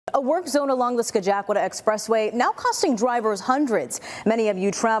A work zone along the Skagway Expressway now costing drivers hundreds. Many of you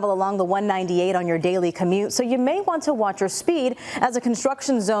travel along the 198 on your daily commute, so you may want to watch your speed as a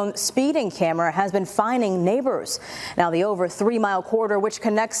construction zone speeding camera has been fining neighbors. Now, the over 3-mile corridor, which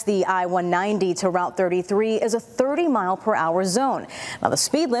connects the I-190 to Route 33, is a 30-mile-per-hour zone. Now, the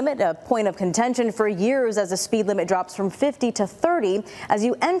speed limit, a point of contention for years as the speed limit drops from 50 to 30 as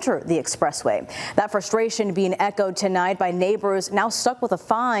you enter the expressway. That frustration being echoed tonight by neighbors now stuck with a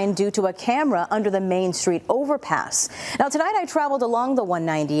fine due to a camera under the Main Street overpass. Now, tonight I traveled along the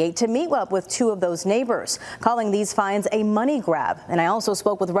 198 to meet up with two of those neighbors, calling these fines a money grab. And I also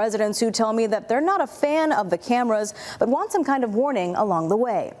spoke with residents who tell me that they're not a fan of the cameras, but want some kind of warning along the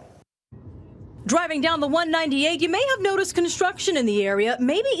way. Driving down the 198, you may have noticed construction in the area,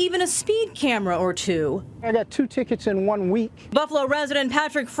 maybe even a speed camera or two. I got 2 tickets in 1 week. Buffalo resident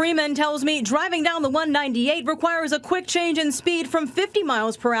Patrick Freeman tells me driving down the 198 requires a quick change in speed from 50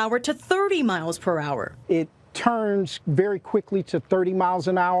 miles per hour to 30 miles per hour. It turns very quickly to 30 miles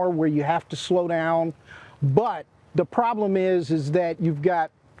an hour where you have to slow down. But the problem is that you've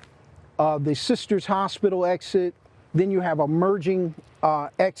got the Sisters Hospital exit, then you have a merging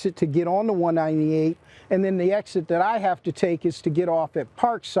exit to get on the 198, and then the exit that I have to take is to get off at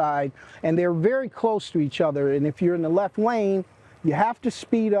Parkside, and they're very close to each other. And if you're in the left lane, you have to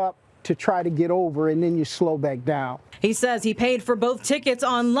speed up to try to get over, and then you slow back down. He says he paid for both tickets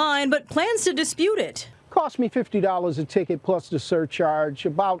online, but plans to dispute it. Cost me $50 a ticket plus the surcharge,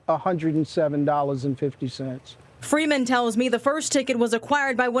 about $107.50. Freeman tells me the first ticket was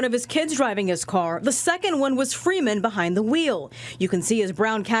acquired by one of his kids driving his car. The second one was Freeman behind the wheel. You can see his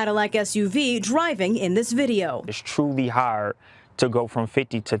brown Cadillac SUV driving in this video. It's truly hard to go from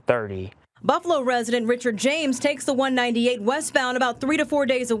 50 to 30. Buffalo resident Richard James takes the 198 westbound about 3 to 4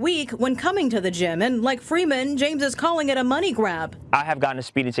 days a week when coming to the gym. And like Freeman, James is calling it a money grab. I have gotten a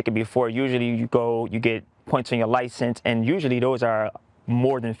speeding ticket before. Usually you get points on your license, and usually those are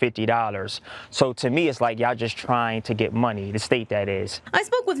more than $50. So to me, it's like y'all just trying to get money, the state that is. I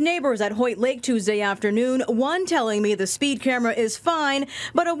spoke with neighbors at Hoyt Lake Tuesday afternoon, one telling me the speed camera is fine,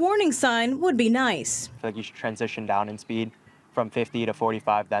 but a warning sign would be nice. I feel like you should transition down in speed from 50 to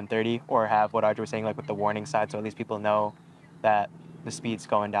 45, then 30, or have what Audrey was saying, like with the warning sign, so at least people know that the speed's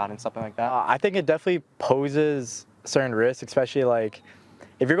going down and something like that. I think it definitely poses certain risks, especially like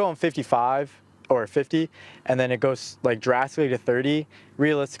if you're going 55 or 50 and then it goes like drastically to 30,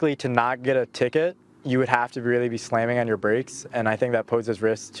 realistically to not get a ticket, you would have to really be slamming on your brakes, and I think that poses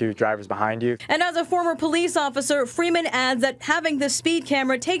risks to drivers behind you. And as a former police officer, Freeman adds that having the speed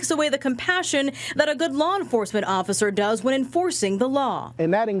camera takes away the compassion that a good law enforcement officer does when enforcing the law.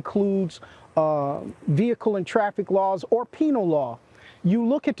 And that includes vehicle and traffic laws or penal law. You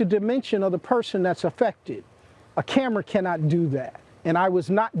look at the dimension of the person that's affected. A camera cannot do that. And I was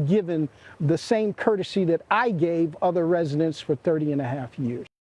not given the same courtesy that I gave other residents for 30 and a half years.